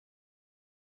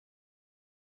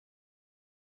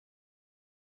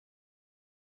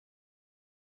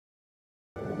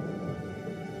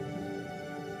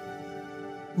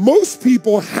Most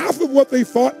people, half of what they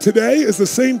thought today is the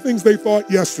same things they thought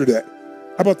yesterday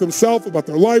about themselves, about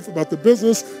their life, about their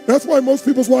business. That's why most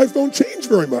people's lives don't change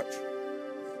very much.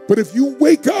 But if you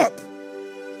wake up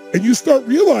and you start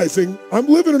realizing, I'm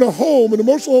living in a home, an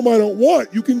emotional home I don't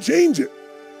want, you can change it.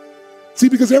 See,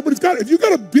 because everybody's got it. If you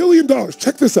got $1 billion,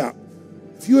 check this out.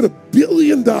 If you had $1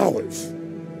 billion,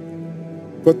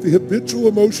 but the habitual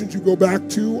emotions you go back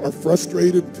to are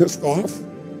frustrated and pissed off,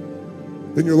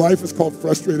 then your life is called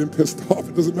frustrated and pissed off.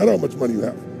 It doesn't matter how much money you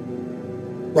have.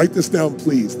 Write this down,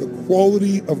 please. The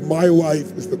quality of my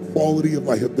life is the quality of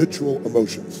my habitual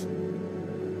emotions.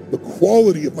 The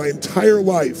quality of my entire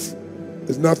life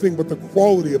is nothing but the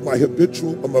quality of my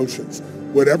habitual emotions.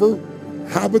 Whatever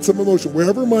habits of emotion,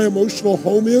 wherever my emotional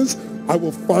home is, I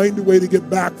will find a way to get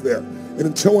back there. And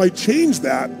until I change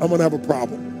that, I'm going to have a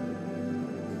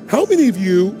problem. How many of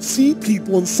you see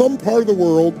people in some part of the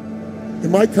world, in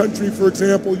my country, for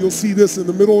example, you'll see this in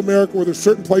the middle of America where there's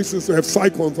certain places that have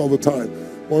cyclones all the time.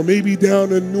 Or maybe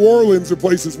down in New Orleans or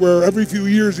places where every few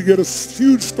years you get a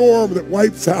huge storm that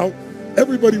wipes out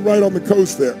everybody right on the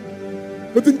coast there.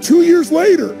 But then 2 years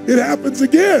later, it happens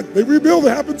again. They rebuild, it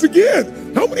happens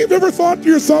again. How many have ever thought to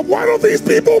yourself, why don't these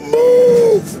people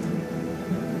move?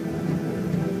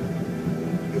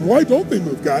 And why don't they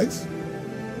move, guys?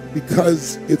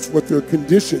 Because it's what they're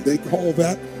conditioned. They call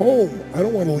that home. I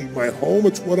don't want to leave my home.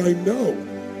 It's what I know.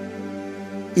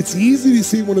 It's easy to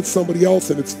see when it's somebody else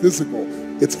and it's physical.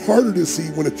 It's harder to see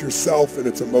when it's yourself and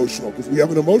it's emotional, because we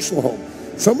have an emotional home.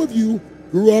 Some of you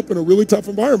grew up in a really tough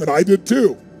environment. I did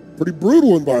too. Pretty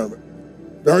brutal environment.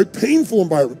 Very painful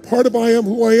environment. Part of I am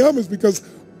who I am is because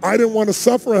I didn't want to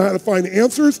suffer. I had to find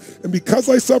answers. And because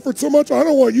I suffered so much, I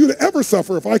don't want you to ever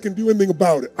suffer if I can do anything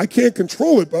about it. I can't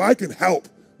control it, but I can help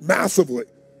massively.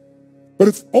 But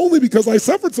it's only because I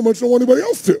suffered so much I don't want anybody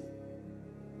else to.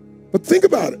 But think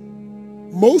about it.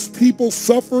 Most people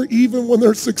suffer even when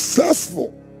they're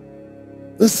successful.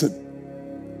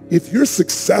 Listen, if you're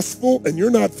successful and you're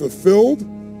not fulfilled,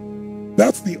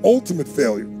 that's the ultimate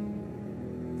failure.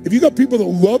 If you got people that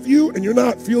love you and you're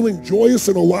not feeling joyous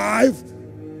and alive,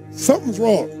 something's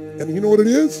wrong. And you know what it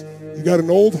is? You got an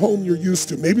old home you're used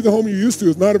to. Maybe the home you're used to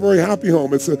is not a very happy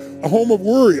home. It's a home of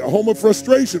worry, a home of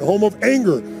frustration, a home of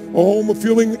anger, a home of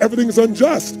feeling everything's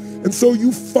unjust. And so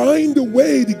you find a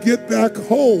way to get back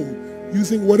home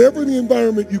using whatever the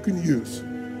environment you can use.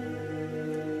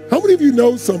 How many of you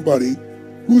know somebody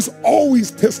who's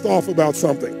always pissed off about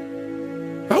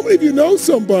something? How many of you know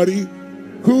somebody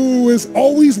who is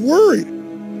always worried?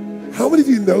 How many of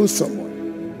you know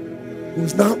someone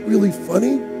who's not really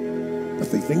funny,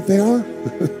 but they think they are?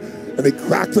 And they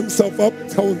crack themselves up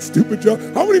telling stupid jokes?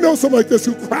 How many know someone like this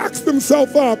who cracks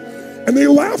themselves up and they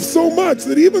laugh so much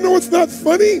that even though it's not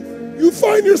funny, you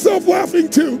find yourself laughing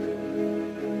too?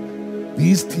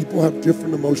 These people have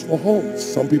different emotional homes.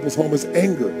 Some people's home is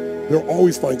anger. They'll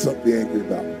always find something to be angry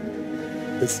about.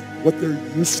 It's what they're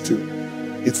used to.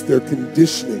 It's their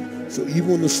conditioning. So even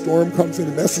when the storm comes in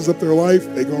and messes up their life,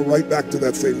 they go right back to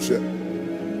that same shit.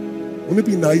 Wouldn't it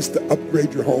be nice to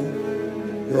upgrade your home,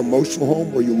 your emotional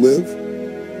home where you live?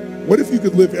 What if you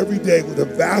could live every day with a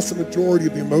vast majority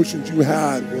of the emotions you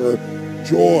had were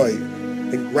joy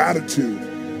and gratitude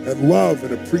and love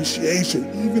and appreciation,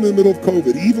 even in the middle of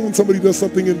COVID, even when somebody does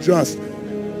something unjust,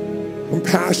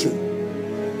 compassion,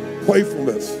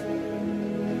 playfulness?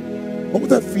 What would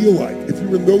that feel like if you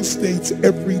were in those states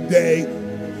every day,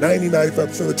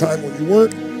 90-95% of the time? When you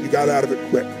weren't, you got out of it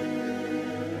quick.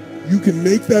 You can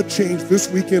make that change this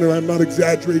weekend, and I'm not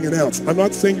exaggerating an ounce. I'm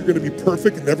not saying you're going to be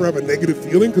perfect and never have a negative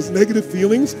feeling, because negative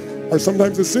feelings are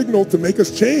sometimes a signal to make us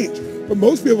change. But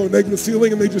most people have a negative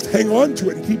feeling and they just hang on to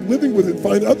it and keep living with it and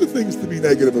find other things to be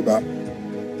negative about.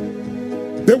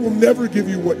 That will never give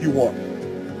you what you want.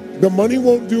 The money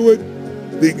won't do it.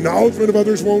 The acknowledgement of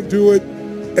others won't do it.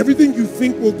 Everything you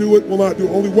think will do it will not do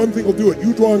it. Only one thing will do it.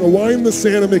 You drawing a line in the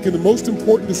sand and making the most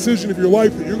important decision of your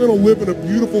life that you're going to live in a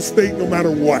beautiful state no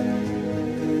matter what.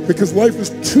 Because life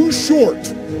is too short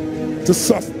to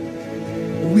suffer.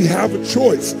 And we have a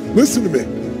choice. Listen to me.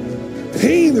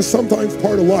 Pain is sometimes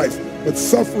part of life, but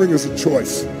suffering is a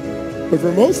choice. But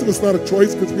for most of us, not a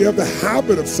choice, because we have the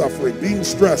habit of suffering, being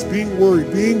stressed, being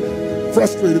worried, being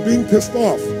frustrated, being pissed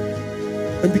off.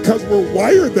 And because we're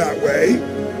wired that way,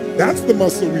 that's the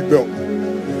muscle we built.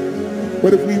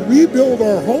 But if we rebuild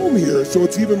our home here so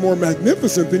it's even more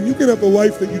magnificent, then you can have the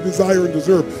life that you desire and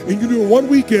deserve. And you can do it in one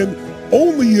weekend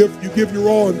only if you give your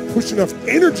all and push enough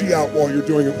energy out while you're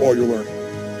doing it, while you're learning.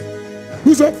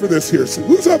 Who's up for this here? So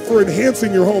who's up for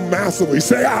enhancing your home massively?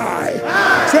 Say aye.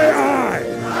 Aye. Say aye.